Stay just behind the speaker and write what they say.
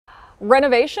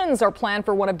Renovations are planned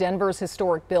for one of Denver's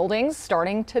historic buildings,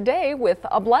 starting today with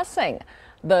a blessing.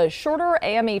 The shorter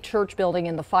AME church building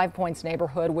in the Five Points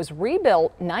neighborhood was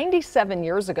rebuilt 97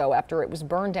 years ago after it was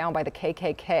burned down by the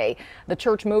KKK. The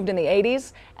church moved in the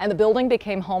 80s, and the building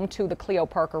became home to the Cleo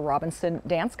Parker Robinson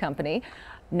Dance Company.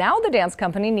 Now the dance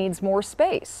company needs more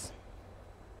space.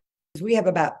 We have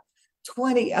about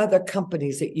 20 other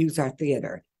companies that use our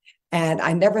theater, and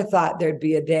I never thought there'd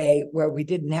be a day where we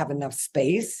didn't have enough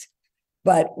space.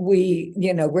 But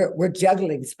we're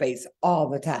juggling space all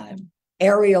the time.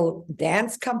 Aerial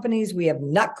dance companies, we have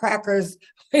nutcrackers,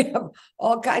 we have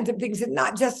all kinds of things, and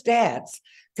not just dance.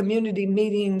 Community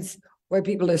meetings where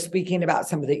people are speaking about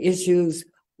some of the issues.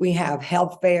 We have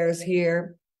health fairs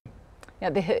here.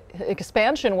 Yeah, the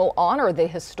expansion will honor the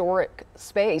historic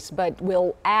space, but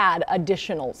will add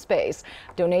additional space.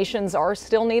 Donations are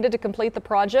still needed to complete the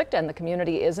project, and the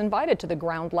community is invited to the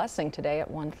ground blessing today at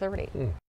 1:30.